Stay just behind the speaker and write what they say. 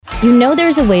You know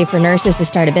there's a way for nurses to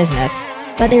start a business,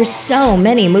 but there's so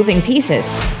many moving pieces.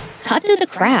 Cut through the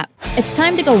crap. It's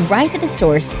time to go right to the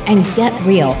source and get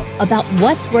real about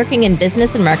what's working in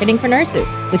business and marketing for nurses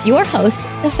with your host,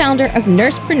 the founder of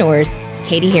Nursepreneurs,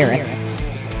 Katie Harris.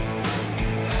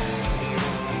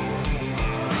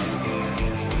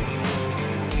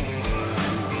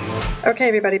 Okay,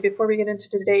 everybody, before we get into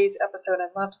today's episode,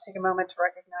 I'd love to take a moment to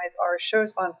recognize our show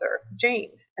sponsor, Jane,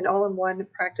 an all-in-one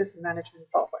practice management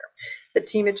software. The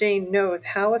team at Jane knows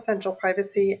how essential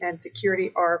privacy and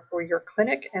security are for your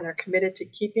clinic, and they're committed to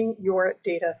keeping your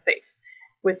data safe.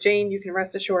 With Jane, you can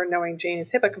rest assured knowing Jane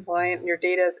is HIPAA compliant and your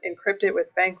data is encrypted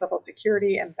with bank-level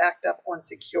security and backed up on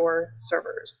secure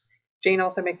servers. Jane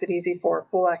also makes it easy for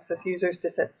full access users to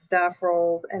set staff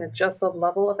roles and adjust the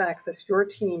level of access your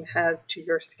team has to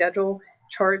your schedule,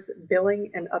 charts,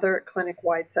 billing, and other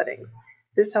clinic-wide settings.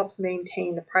 This helps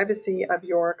maintain the privacy of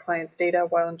your client's data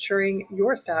while ensuring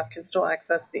your staff can still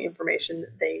access the information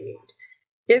they need.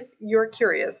 If you're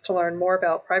curious to learn more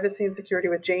about privacy and security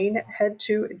with Jane, head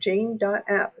to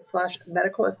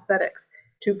jane.app/medical aesthetics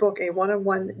to book a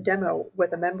one-on-one demo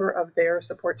with a member of their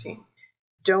support team.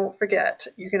 Don't forget,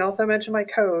 you can also mention my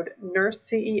code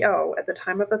NurseCEO at the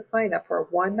time of a sign up for a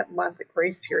 1-month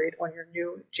grace period on your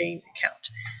new Jane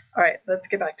account. All right, let's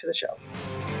get back to the show.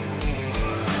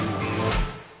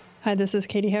 Hi, this is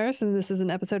Katie Harris, and this is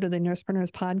an episode of the Nursepreneurs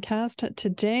podcast.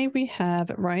 Today we have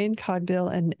Ryan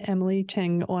Cogdill and Emily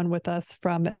Cheng on with us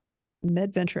from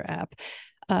MedVenture app.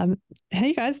 Hey,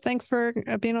 you guys, thanks for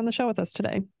being on the show with us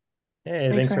today.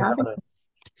 Hey, thanks for having us.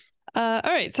 All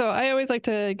right. So I always like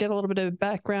to get a little bit of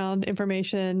background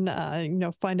information,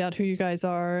 find out who you guys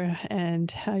are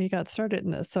and how you got started in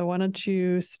this. So why don't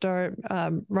you start,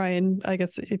 Ryan, I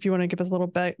guess if you want to give us a little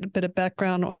bit of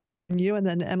background on you, and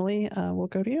then Emily, we'll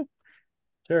go to you.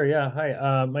 Sure. Yeah.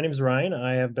 Hi, my name is Ryan.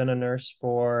 I have been a nurse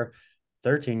for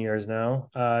 13 years now.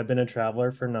 I've been a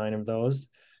traveler for 9 of those.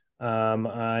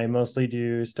 I mostly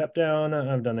do step down.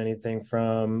 I've done anything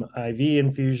from IV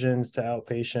infusions to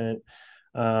outpatient.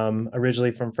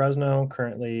 Originally from Fresno,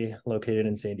 currently located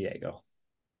in San Diego.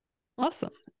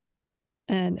 Awesome.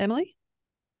 And Emily?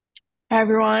 Hi,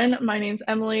 everyone. My name's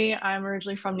Emily. I'm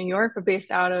originally from New York, but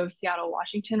based out of Seattle,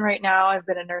 Washington right now. I've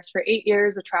been a nurse for 8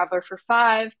 years, a traveler for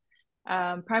 5,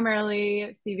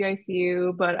 primarily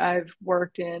CVICU, but I've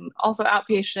worked in also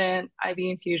outpatient, IV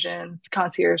infusions,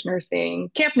 concierge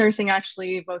nursing, camp nursing,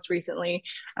 actually, most recently.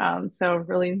 So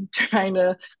really trying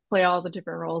to play all the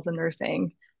different roles in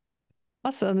nursing.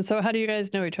 Awesome. So how do you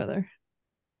guys know each other?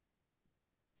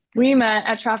 We met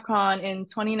at TravCon in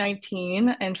 2019,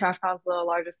 and TravCon is the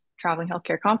largest traveling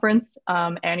healthcare conference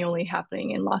annually happening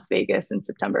in Las Vegas in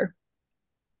September.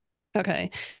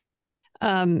 Okay.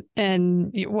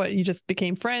 And you just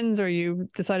became friends, or you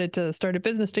decided to start a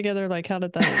business together? Like, how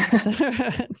did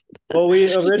that? Well,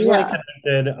 we originally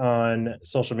connected on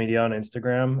social media on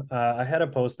Instagram. I had a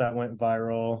post that went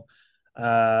viral.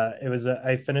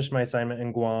 I finished my assignment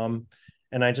in Guam.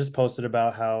 And I just posted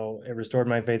about how it restored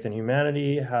my faith in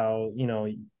humanity, how,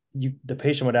 the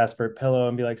patient would ask for a pillow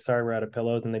and be like, sorry, we're out of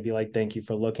pillows. And they'd be like, thank you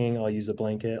for looking. I'll use a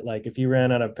blanket. Like if you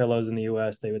ran out of pillows in the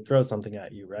US, they would throw something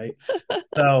at you, right?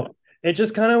 So it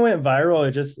just kind of went viral.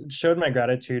 It just showed my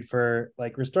gratitude for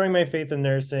like restoring my faith in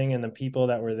nursing and the people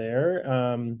that were there.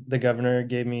 The governor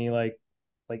gave me like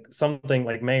something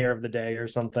like mayor of the day or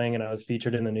something, and I was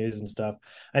featured in the news and stuff.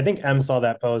 I think M saw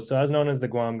that post, so I was known as the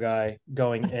Guam guy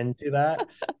going into that.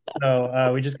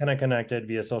 So we just kind of connected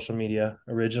via social media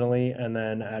originally, and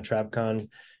then at TravCon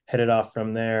hit it off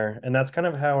from there. And that's kind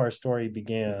of how our story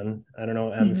began. I don't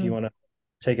know, M, if you want to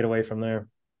take it away from there.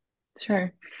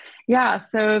 Sure. Yeah,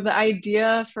 so the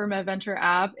idea for MedVenture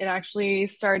app, it actually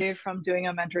started from doing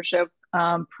a mentorship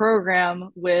program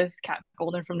with Kat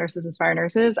Golden from Nurses Inspire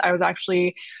Nurses. I was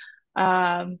actually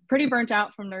pretty burnt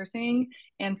out from nursing,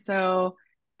 and so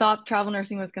thought travel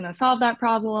nursing was going to solve that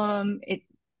problem. It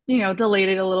delayed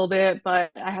it a little bit,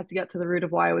 but I had to get to the root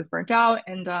of why I was burnt out,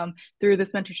 and through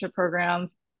this mentorship program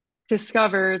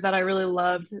discovered that I really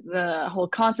loved the whole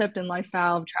concept and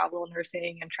lifestyle of travel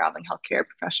nursing and traveling healthcare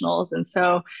professionals. And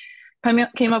so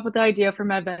came up with the idea for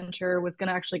MedVenture, was going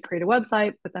to actually create a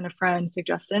website, but then a friend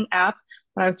suggested an app.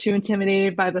 But I was too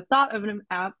intimidated by the thought of an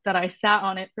app that I sat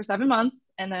on it for 7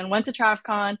 months and then went to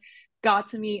TravCon, got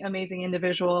to meet amazing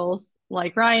individuals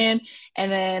like Ryan,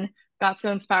 and then got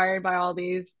so inspired by all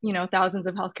these, thousands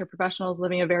of healthcare professionals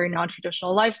living a very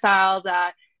non-traditional lifestyle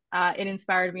that it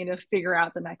inspired me to figure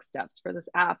out the next steps for this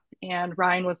app. And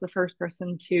Ryan was the first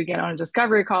person to get on a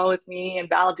discovery call with me and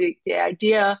validate the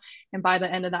idea. And by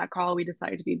the end of that call, we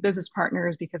decided to be business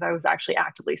partners because I was actually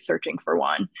actively searching for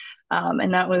one.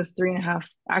 And that was 3.5,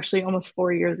 actually almost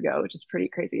 4 years ago, which is pretty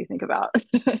crazy to think about.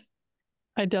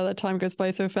 I know that time goes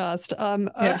by so fast.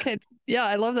 Yeah. Okay. Yeah,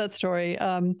 I love that story.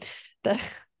 That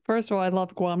first of all, I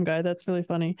love Guam guy. That's really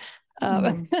funny.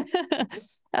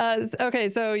 Okay,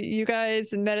 so you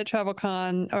guys met at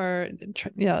TravelCon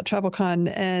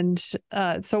TravelCon,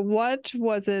 and so what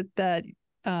was it that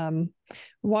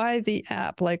why the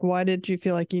app? Like, why did you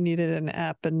feel like you needed an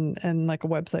app and like a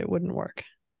website wouldn't work?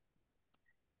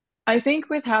 I think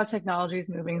with how technology is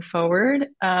moving forward,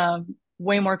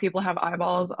 way more people have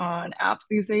eyeballs on apps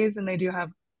these days than they do have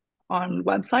on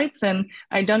websites. And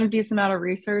I'd done a decent amount of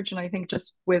research, and I think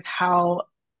just with how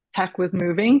tech was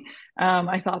moving,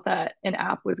 I thought that an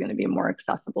app was going to be more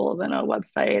accessible than a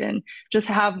website and just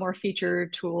have more feature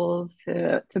tools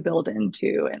to build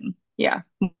into, and yeah,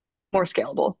 more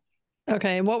scalable.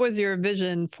 Okay, and what was your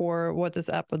vision for what this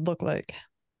app would look like?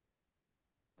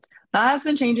 That has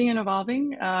been changing and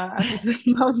evolving as with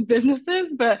most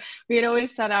businesses, but we had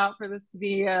always set out for this to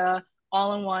be a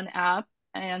all-in-one app.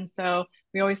 And so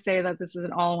we always say that this is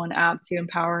an all-in-one app to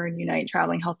empower and unite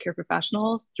traveling healthcare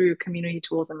professionals through community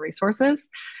tools and resources.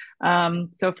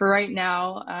 So for right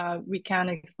now, we can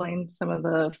explain some of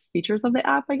the features of the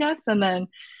app, I guess. And then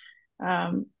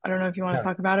I don't know if you want to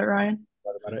talk about it, Ryan.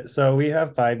 About it. So we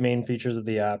have 5 main features of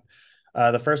the app.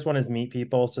 The first one is meet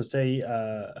people. So say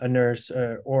a nurse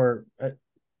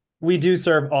we do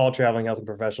serve all traveling health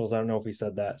professionals. I don't know if we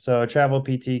said that. So a travel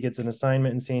PT gets an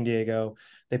assignment in San Diego.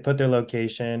 They put their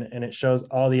location and it shows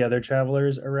all the other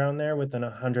travelers around there within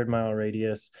a 100-mile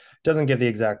radius. Doesn't give the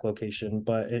exact location,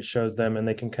 but it shows them and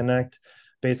they can connect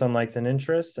based on likes and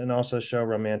interests and also show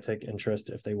romantic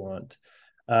interest if they want.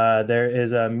 There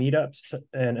is a meetups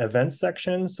and events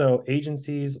section. So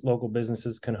agencies, local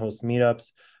businesses can host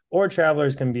meetups, or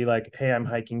travelers can be like, hey, I'm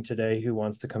hiking today. Who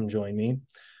wants to come join me?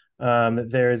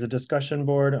 There is a discussion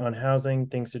board on housing,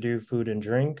 things to do, food and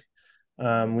drink.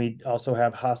 We also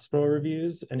have hospital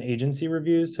reviews and agency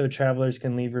reviews. So travelers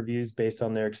can leave reviews based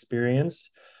on their experience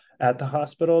at the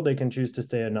hospital. They can choose to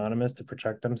stay anonymous to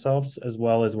protect themselves, as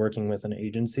well as working with an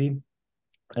agency.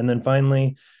 And then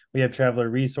finally, we have traveler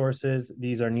resources.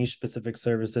 These are niche specific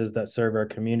services that serve our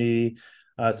community,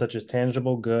 such as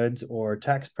tangible goods or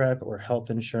tax prep or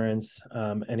health insurance,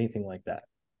 anything like that.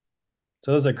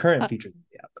 So those are current features of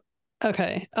the app.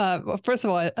 Okay. Well, first of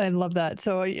all, I love that.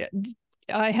 So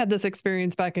I had this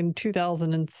experience back in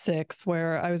 2006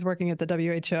 where I was working at the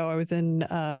WHO. I was in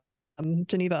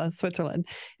Geneva, Switzerland,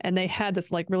 and they had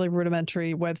this like really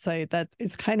rudimentary website that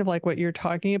is kind of like what you're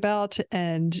talking about.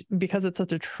 And because it's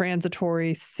such a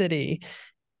transitory city,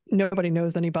 nobody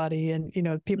knows anybody. And,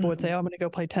 people would say, oh, I'm going to go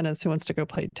play tennis. Who wants to go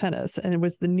play tennis? And it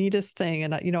was the neatest thing.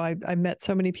 And, I met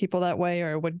so many people that way,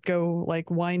 or I would go like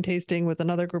wine tasting with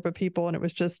another group of people. And it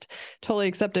was just totally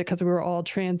accepted because we were all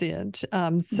transient.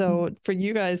 So for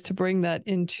you guys to bring that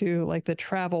into like the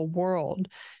travel world,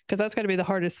 because that's got to be the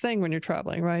hardest thing when you're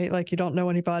traveling, right? Like you don't know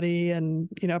anybody and,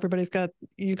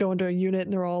 you go into a unit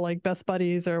and they're all like best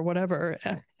buddies or whatever.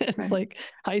 It's like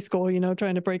high school,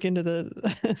 trying to break into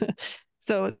the...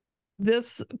 So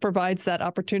this provides that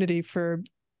opportunity for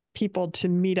people to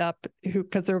meet up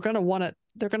because they're going to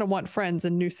want friends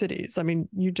in new cities. I mean,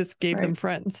 you just gave them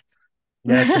friends.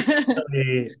 Yeah,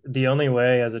 the only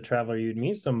way as a traveler you'd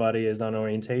meet somebody is on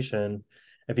orientation.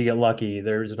 If you get lucky,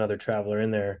 there's another traveler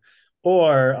in there,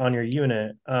 or on your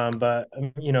unit. But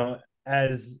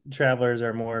as travelers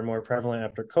are more and more prevalent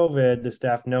after COVID, the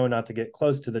staff know not to get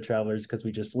close to the travelers because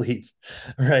we just leave,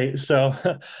 right? So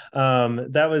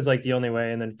that was like the only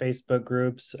way. And then Facebook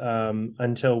groups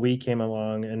until we came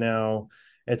along, and now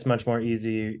it's much more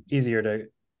easier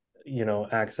to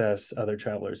access other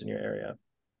travelers in your area.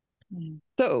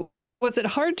 So was it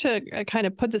hard to kind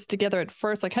of put this together at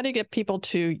first? Like, how do you get people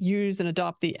to use and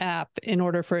adopt the app in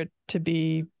order for it to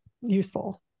be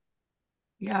useful?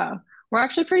 Yeah. We're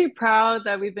actually pretty proud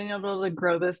that we've been able to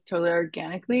grow this totally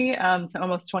organically to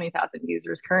almost 20,000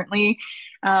 users currently.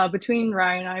 Between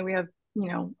Ryan and I, we have,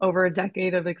 over a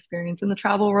decade of experience in the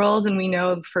travel world, and we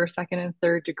know the first, second, and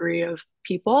third degree of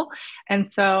people. And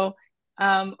so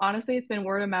honestly, it's been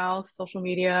word of mouth, social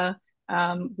media.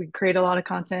 We create a lot of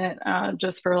content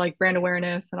just for like brand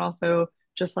awareness and also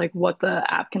just like what the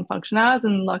app can function as.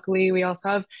 And luckily, we also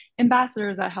have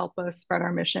ambassadors that help us spread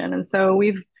our mission. And so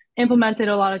we've implemented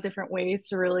a lot of different ways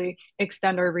to really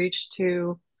extend our reach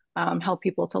to help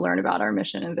people to learn about our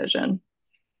mission and vision.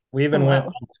 We Oh, even went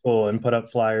wow. old school and put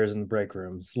up flyers in the break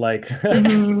rooms. Like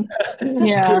Mhm.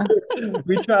 Yeah,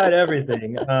 we tried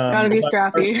everything. gotta be But we're,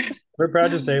 scrappy. we're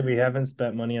proud to say we haven't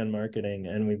spent money on marketing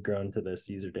and we've grown to this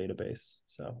user database.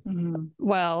 So Mhm.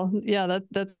 Wow. Yeah,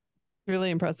 that's really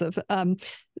impressive.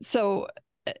 So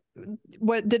uh,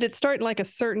 what did it start in like a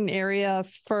certain area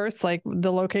first, like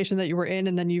the location that you were in,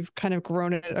 and then you've kind of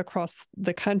grown it across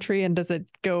the country, and does it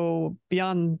go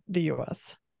beyond the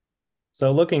US?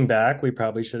 So looking back, we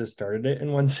probably should have started it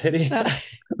in one city.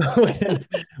 when,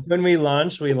 when we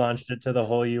launched it to the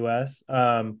whole US.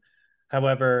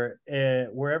 However,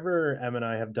 wherever Em and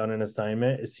I have done an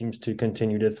assignment, it seems to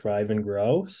continue to thrive and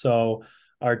grow. So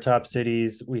our top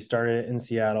cities, we started in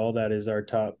Seattle, that is our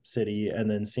top city, and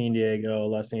then San Diego,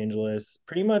 Los Angeles,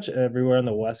 pretty much everywhere on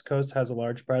the West Coast has a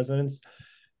large presence.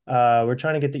 We're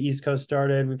trying to get the East Coast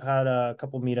started. We've had a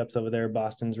couple meetups over there.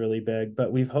 Boston's really big,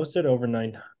 but we've hosted over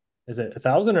is it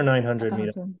 1,000 or 900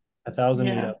 meetups? 1,000. 1,000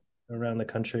 Yeah. meetups around the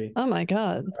country. Oh my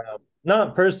God.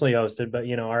 Not personally hosted, but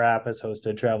our app has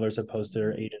hosted, travelers have hosted,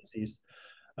 or agencies.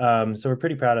 So we're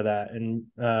pretty proud of that, and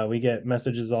we get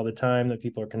messages all the time that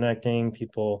people are connecting,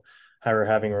 people are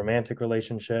having romantic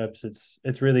relationships.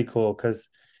 It's really cool because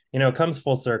it comes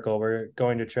full circle. We're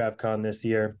going to TravCon this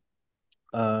year,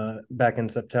 back in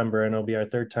September, and it'll be our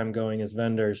third time going as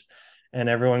vendors. And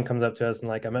everyone comes up to us and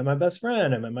like, I met my best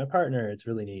friend, I met my partner. It's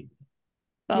really neat.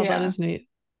 Oh, that Yeah. is neat.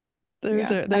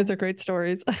 Yeah. Those are great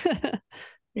stories.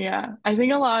 Yeah, I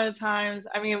think a lot of times,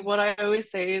 I mean, what I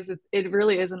always say is it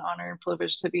really is an honor and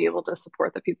privilege to be able to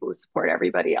support the people who support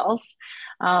everybody else.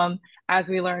 Um, as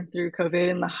we learned through COVID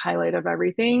and the highlight of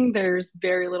everything, there's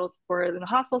very little support in the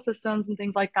hospital systems and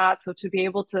things like that. So to be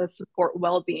able to support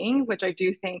well-being, which I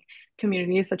do think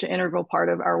community is such an integral part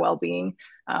of our well-being,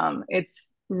 it's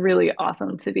really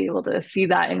awesome to be able to see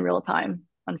that in real time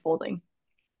unfolding.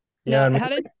 Yeah, Now, and how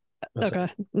did, oh, okay, sorry.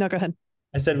 no, go ahead.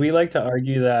 I said we like to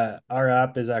argue that our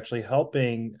app is actually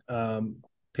helping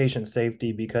patient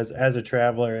safety, because as a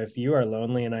traveler, if you are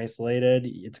lonely and isolated,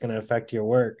 it's going to affect your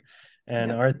work.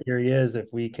 And Yeah. our theory is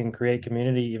if we can create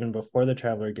community even before the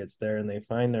traveler gets there and they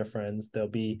find their friends, they'll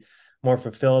be more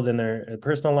fulfilled in their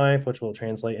personal life, which will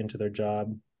translate into their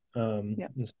job. Yeah.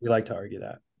 So we like to argue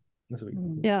that. That's what we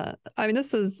Mhm. Yeah, I mean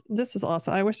this is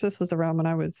awesome. I wish this was around when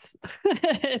I was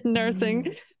in nursing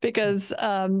Mhm. because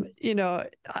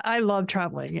I love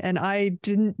traveling and I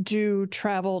didn't do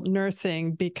travel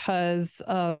nursing because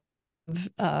of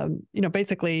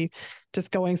basically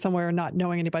just going somewhere and not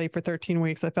knowing anybody for 13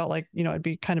 weeks. I felt like I'd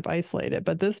be kind of isolated,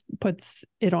 but this puts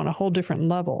it on a whole different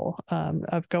level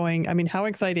of going. I mean, how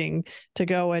exciting to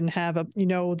go and have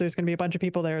there's going to be a bunch of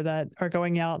people there that are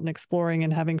going out and exploring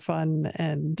and having fun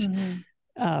and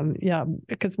Mhm. yeah,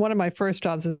 because one of my first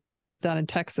jobs was down in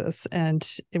Texas, and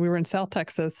we were in South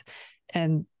Texas,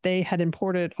 and they had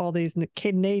imported all these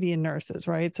Canadian nurses,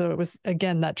 right? So it was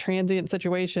again that transient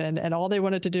situation, and all they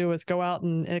wanted to do was go out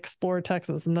and explore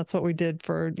Texas, and that's what we did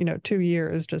for 2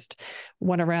 years, just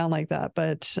went around like that.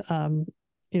 But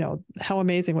how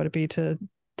amazing would it be to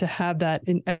have that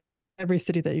in every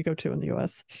city that you go to in the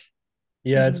U.S.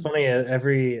 Yeah, it's Mhm. funny.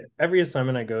 Every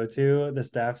assignment I go to, the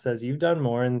staff says you've done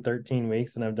more in 13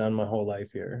 weeks than I've done my whole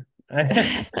life here. You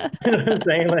know what I'm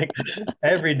saying? Like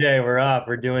every day we're off,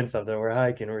 we're doing something, we're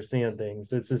hiking, we're seeing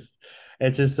things. It's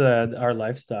just our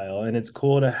lifestyle, and it's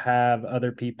cool to have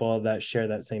other people that share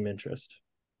that same interest.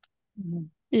 Mhm.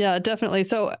 Yeah, definitely.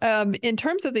 So, in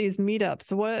terms of these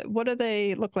meetups, what do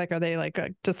they look like? Are they like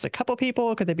just a couple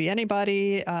people? Could they be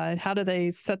anybody? How do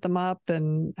they set them up,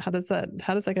 and how does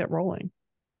that get rolling?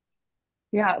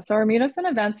 Yeah, so our meetups and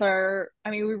events are, I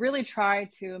mean, we really try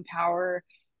to empower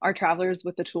our travelers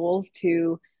with the tools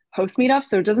to host meetups.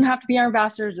 So it doesn't have to be our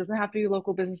ambassadors, it doesn't have to be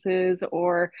local businesses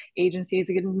or agencies.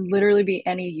 It can literally be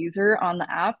any user on the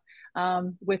app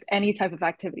with any type of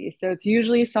activity. So it's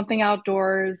usually something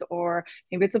outdoors, or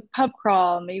maybe it's a pub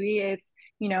crawl, maybe it's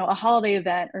a holiday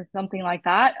event or something like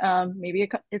that. Maybe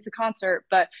it's a concert,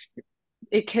 but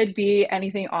it could be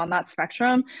anything on that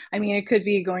spectrum. I mean, it could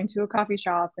be going to a coffee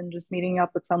shop and just meeting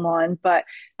up with someone, but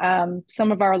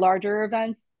some of our larger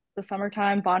events, the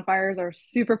summertime bonfires are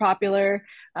super popular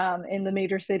in the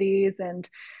major cities. And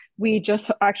we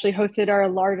just actually hosted our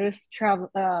largest travel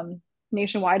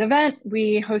nationwide event.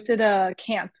 We hosted a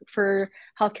camp for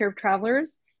healthcare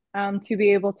travelers to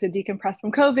be able to decompress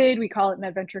from COVID. We call it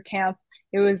MedVenture Camp.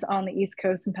 It was on the East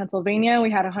Coast in Pennsylvania.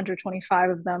 We had 125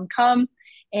 of them come,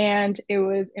 and it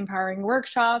was empowering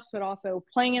workshops, but also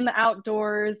playing in the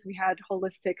outdoors. We had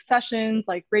holistic sessions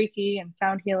like Reiki and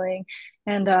sound healing.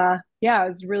 And yeah, it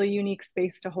was a really unique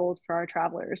space to hold for our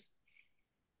travelers.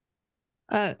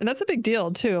 And that's a big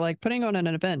deal too. Like putting on an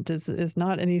event is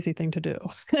not an easy thing to do.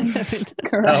 I mean,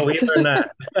 No, we Correct. learned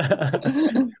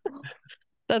that.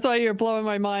 that's why you're blowing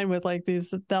my mind with like these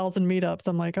 1,000 meetups.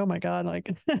 I'm like, oh my God, like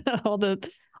all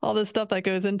the stuff that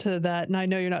goes into that. And I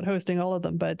know you're not hosting all of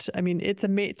them, but I mean, it's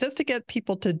amazing just to get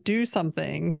people to do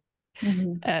something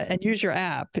and use your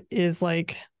app is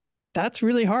like, that's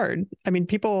really hard. I mean,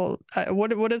 people,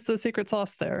 what is the secret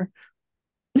sauce there?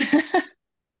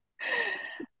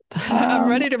 I'm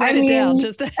ready to write it down.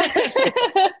 Just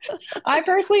I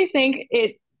personally think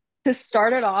to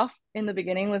start it off in the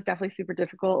beginning was definitely super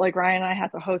difficult. Like Ryan and I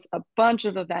had to host a bunch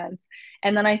of events.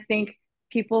 And then I think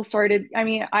people started, I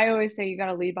mean, I always say you got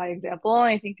to lead by example. And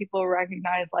I think people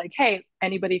recognize like, hey,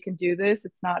 anybody can do this.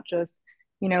 It's not just,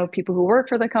 people who work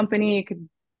for the company. It could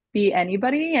be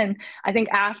anybody. And I think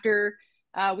after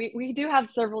we do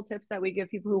have several tips that we give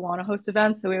people who want to host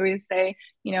events. So we always say,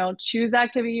 choose the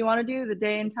activity you want to do, the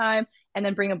day and time, and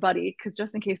then bring a buddy. Because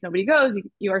just in case nobody goes,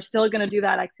 you are still going to do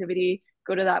that activity,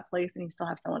 go to that place, and you still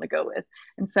have someone to go with.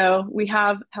 And so we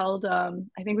have held, I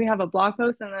think we have a blog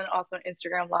post and then also an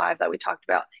Instagram live that we talked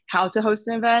about how to host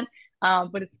an event.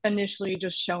 But it's initially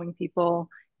just showing people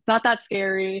it's not that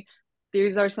scary.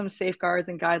 These are some safeguards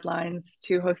and guidelines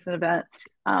to host an event,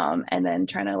 and then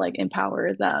trying to like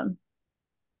empower them.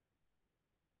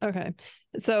 Okay.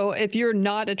 So if you're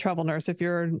not a travel nurse, if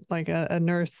you're like a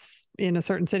nurse in a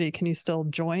certain city, can you still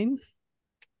join?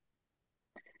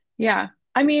 Yeah.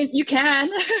 I mean, you can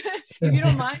if you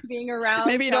don't mind being around.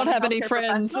 Maybe you don't have any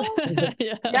friends.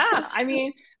 Yeah. I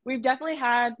mean, we've definitely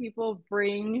had people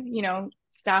bring,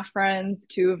 staff friends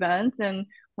to events, and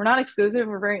we're not exclusive.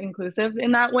 We're very inclusive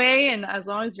in that way. And as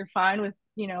long as you're fine with,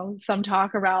 some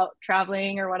talk about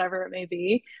traveling or whatever it may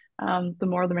be, the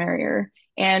more the merrier.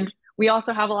 And we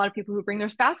also have a lot of people who bring their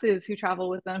spouses who travel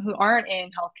with them who aren't in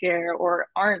healthcare or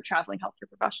aren't traveling healthcare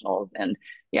professionals. And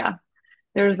yeah,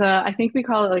 I think we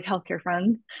call it like healthcare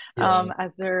friends,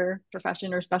 as their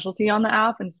profession or specialty on the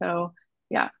app. And so,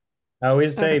 yeah. I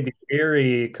always say be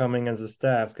wary coming as a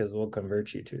staff because we'll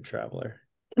convert you to a traveler.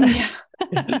 Yeah.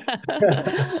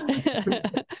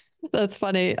 That's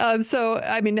funny. So,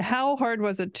 I mean, how hard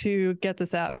was it to get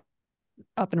this app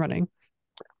up and running?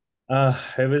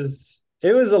 It was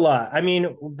a lot. I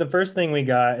mean, the first thing we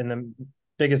got, and the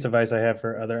biggest advice I have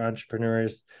for other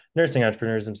entrepreneurs, nursing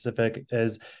entrepreneurs in specific,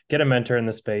 is get a mentor in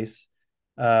the space.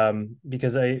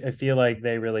 Because I feel like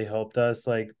they really helped us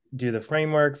like do the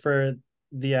framework for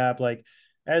the app. Like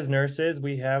as nurses,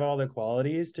 we have all the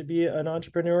qualities to be an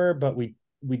entrepreneur, but we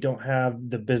don't have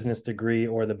the business degree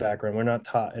or the background. We're not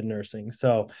taught in nursing.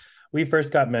 So we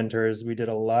first got mentors. We did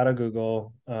a lot of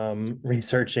Google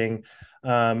researching.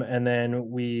 And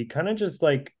then we kind of just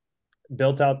like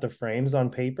built out the frames on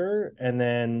paper and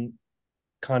then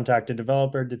contacted a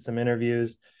developer, did some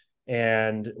interviews,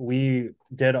 and we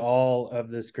did all of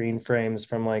the screen frames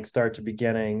from like start to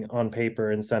beginning on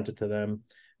paper and sent it to them.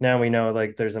 Now we know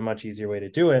like there's a much easier way to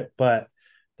do it, but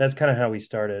that's kind of how we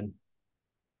started.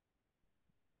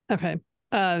 Okay.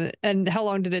 And how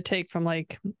long did it take from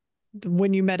like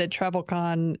when you met at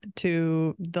TravelCon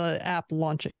to the app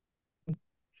launching?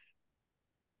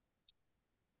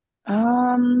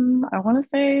 I want to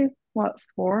say what,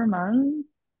 4 months?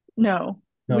 No,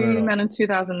 we No. met in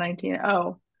 2019.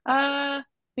 Oh,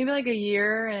 maybe like a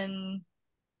year and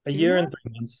A 2 year and months.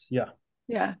 3 months. Yeah.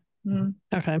 Yeah.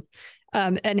 Mm-hmm. Okay.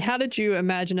 And how did you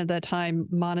imagine at that time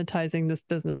monetizing this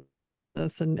business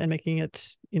and making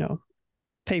it,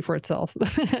 pay for itself?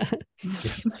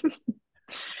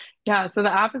 Yeah, so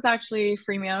the app is actually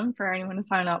freemium for anyone to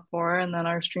sign up for, and then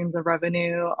our streams of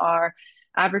revenue are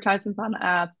advertisements on the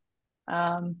app,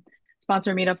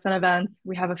 sponsor meetups and events.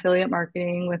 We have affiliate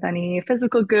marketing with any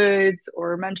physical goods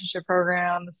or mentorship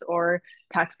programs or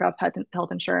tax prep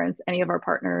health insurance, any of our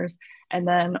partners, and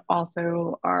then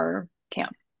also our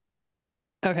camp.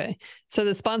 Okay. So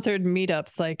the sponsored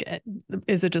meetups, like,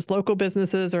 is it just local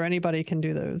businesses or anybody can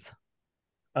do those?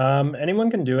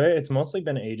 Anyone can do it. It's mostly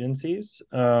been agencies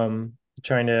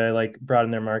trying to like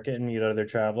broaden their market and meet other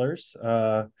travelers.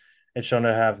 It's shown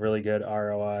to have really good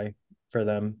ROI for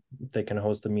them. They can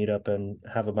host a meetup and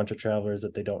have a bunch of travelers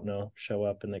that they don't know show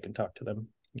up, and they can talk to them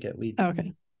and get leads.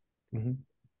 Okay. Mm-hmm.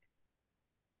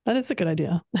 That is a good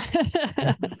idea.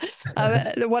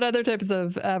 What other types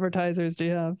of advertisers do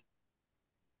you have?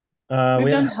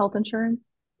 We've done health insurance.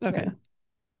 Okay. Yeah.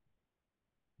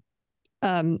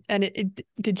 And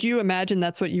did you imagine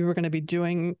that's what you were going to be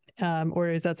doing? Or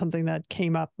is that something that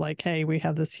came up like, hey, we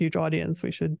have this huge audience,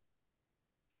 we should,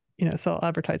 sell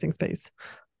advertising space?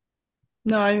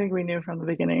 No, I think we knew from the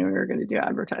beginning we were going to do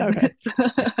advertisements.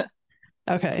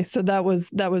 Okay. So that was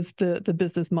the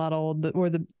business model or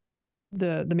the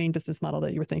the main business model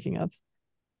that you were thinking of.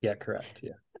 Yeah, correct.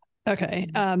 Yeah. Okay.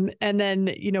 And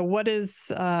then, what is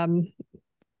the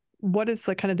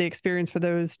kind of the experience for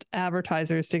those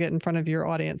advertisers to get in front of your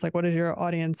audience? Like, what does your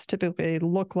audience typically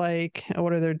look like?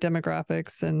 What are their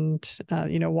demographics, and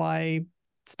why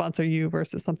sponsor you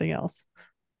versus something else?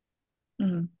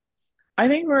 Mhm. I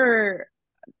think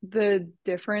the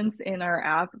difference in our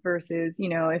app versus,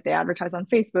 if they advertise on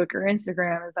Facebook or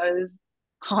Instagram is that it is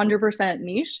 100%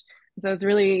 niche. So it's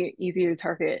really easy to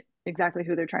target exactly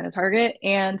who they're trying to target.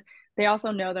 And they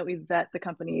also know that we vet the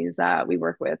companies that we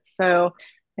work with. So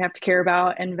they have to care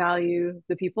about and value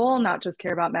the people, not just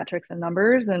care about metrics and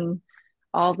numbers and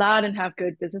all of that, and have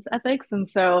good business ethics. And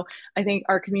so I think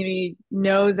our community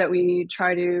knows that we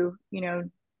try to,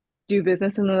 do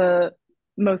business in the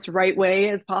most right way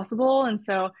as possible. And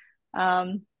so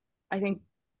I think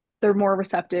they're more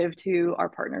receptive to our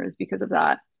partners because of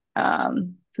that,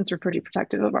 since we're pretty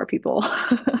protective of our people.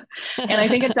 And I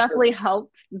think it definitely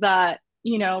helped that,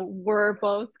 we're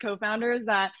both co-founders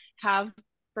that have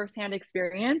firsthand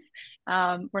experience.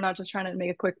 We're not just trying to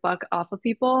make a quick buck off of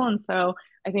people. And so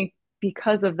I think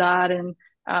because of that, and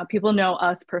people know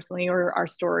us personally or our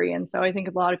story. And so I think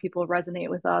a lot of people resonate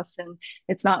with us. And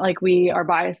it's not like we are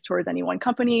biased towards any one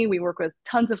company. We work with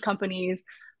tons of companies,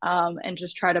 and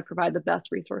just try to provide the best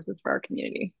resources for our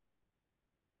community.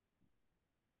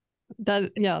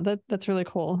 That's really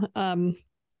cool.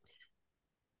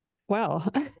 Wow.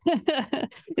 Yeah,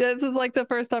 this is like the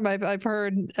first time I've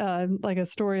heard like a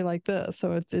story like this.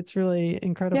 So it's really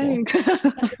incredible.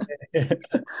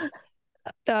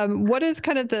 What is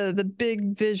kind of the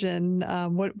big vision?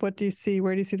 What do you see?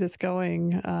 Where do you see this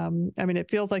going? I mean, it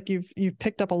feels like you've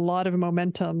picked up a lot of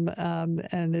momentum,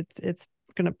 and it's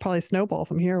going to probably snowball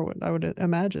from here, I would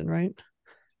imagine, right?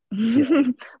 Yeah.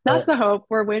 That's the hope.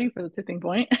 We're waiting for the tipping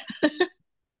point.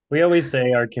 We always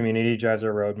say our community drives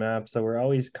our roadmap, so we're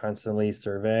always constantly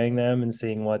surveying them and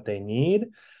seeing what they need.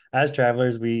 As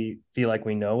travelers, we feel like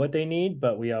we know what they need,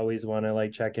 but we always want to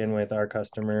like check in with our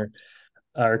customers,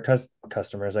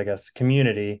 I guess,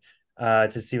 community,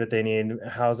 to see what they need.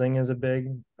 Housing is a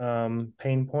big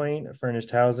pain point,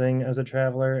 furnished housing as a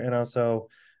traveler, and also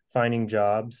finding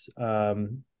jobs.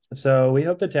 So we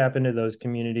hope to tap into those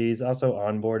communities. Also,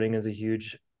 onboarding is a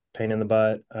huge pain in the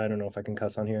butt. I don't know if I can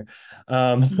cuss on here.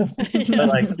 Yes. But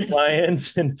like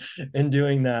clients and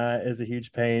doing that is a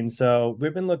huge pain. So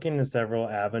we've been looking at several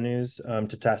avenues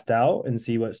to test out and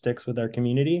see what sticks with our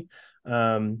community.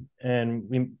 And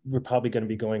we're probably going to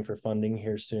be going for funding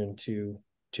here soon to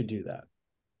do that.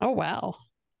 Oh, wow.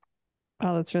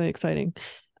 Oh, that's really exciting.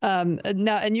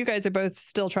 Now, and you guys are both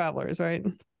still travelers, right?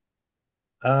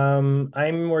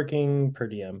 I'm working per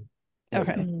diem.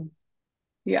 Okay. Mm-hmm.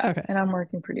 Yeah. Okay. And I'm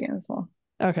working per diem as well.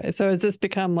 Okay. So has this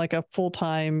become like a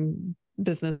full-time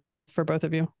business for both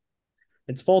of you?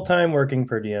 It's full-time working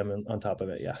per diem and on top of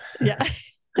it. Yeah. Yeah.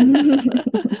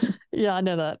 Yeah, I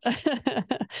know that.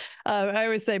 I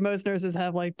always say most nurses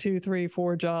have like 2, 3,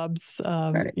 4 jobs,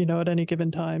 Right. at any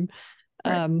given time.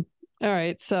 Right. All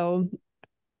right. So,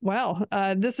 wow.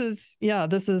 This is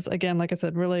again, like I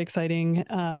said, really exciting.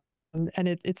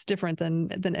 And it's different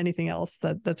than anything else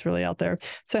that's really out there.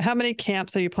 So how many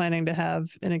camps are you planning to have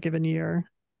in a given year?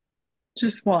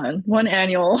 Just one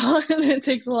annual. It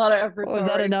takes a lot of effort. Was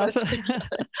that enough?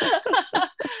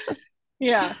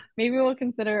 Yeah, maybe we'll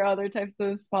consider other types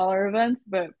of smaller events,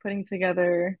 but putting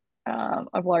together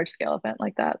a large scale event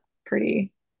like that,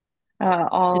 pretty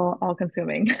all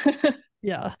consuming.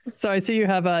 Yeah. So I see you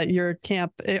have your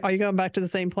camp. Are you going back to the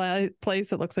same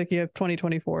place? It looks like you have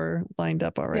 2024 lined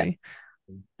up already.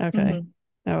 Yeah. Okay.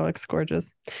 Mm-hmm. Oh, it looks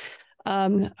gorgeous.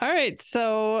 All right.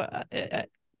 So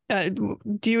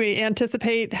do you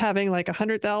anticipate having like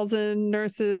 100,000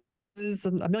 nurses,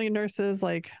 1 million nurses?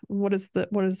 Like what is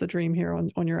the dream here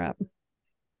on your app?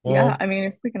 Well, yeah. I mean,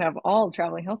 if we can have all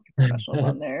traveling healthcare professionals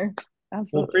on there.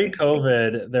 Absolutely. Well,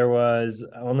 pre-COVID, there was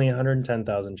only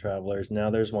 110,000 travelers. Now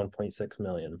there's 1.6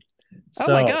 million. So,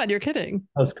 oh my God, you're kidding.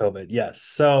 Post-COVID, yes.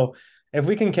 So if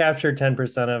we can capture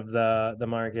 10% of the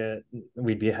market,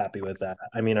 we'd be happy with that.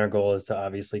 I mean, our goal is to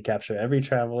obviously capture every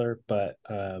traveler, but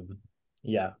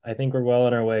yeah, I think we're well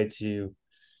on our way to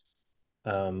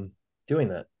doing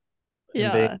that.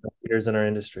 Yeah. And being leaders in our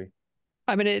industry.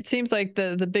 I mean, it seems like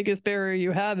the biggest barrier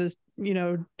you have is,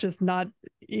 just not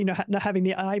having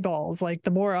the eyeballs. Like the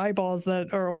more eyeballs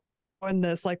that are on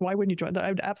this, like, why wouldn't you join? I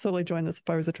would absolutely join this if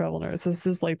I was a travel nurse. This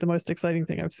is like the most exciting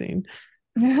thing I've seen.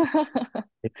 Yeah.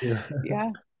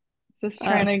 It's just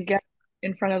trying to get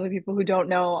in front of the people who don't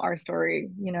know our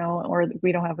story, or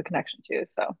we don't have a connection to.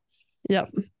 So. Yep,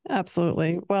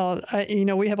 absolutely. Well,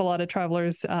 we have a lot of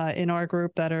travelers in our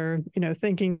group that are,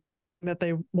 thinking that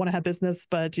they want to have business,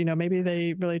 but, maybe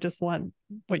they really just want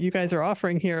what you guys are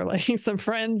offering here, like some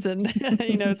friends and,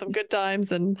 some good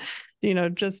times and,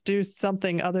 just do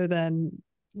something other than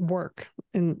work.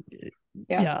 And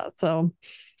so,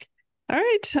 all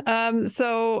right.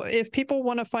 So if people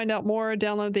want to find out more,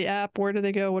 download the app, where do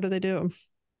they go? What do they do?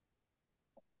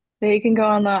 They can go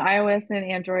on the iOS and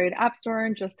Android App Store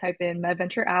and just type in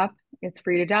MedVenture app. It's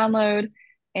free to download.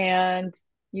 And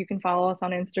you can follow us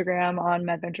on Instagram on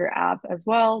MedVenture app as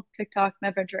well, TikTok,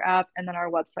 MedVenture app, and then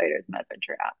our website is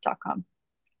medventureapp.com.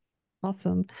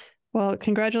 Awesome. Well,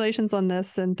 congratulations on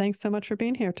this, and thanks so much for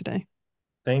being here today.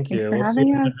 Thank you. Thanks for we'll see having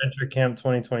you at us. Adventure Camp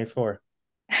 2024.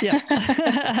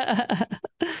 Yeah.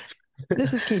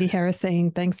 This is Katie Harris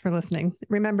saying thanks for listening.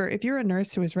 Remember, if you're a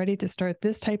nurse who is ready to start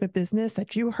this type of business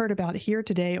that you heard about here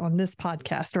today on this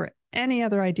podcast, or any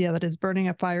other idea that is burning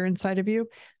a fire inside of you,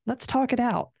 let's talk it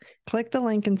out. Click the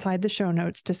link inside the show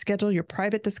notes to schedule your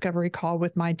private discovery call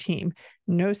with my team.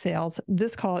 No sales.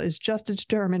 This call is just to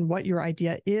determine what your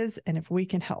idea is and if we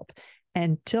can help.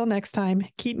 Until next time,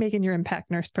 keep making your impact,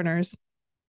 nursepreneurs.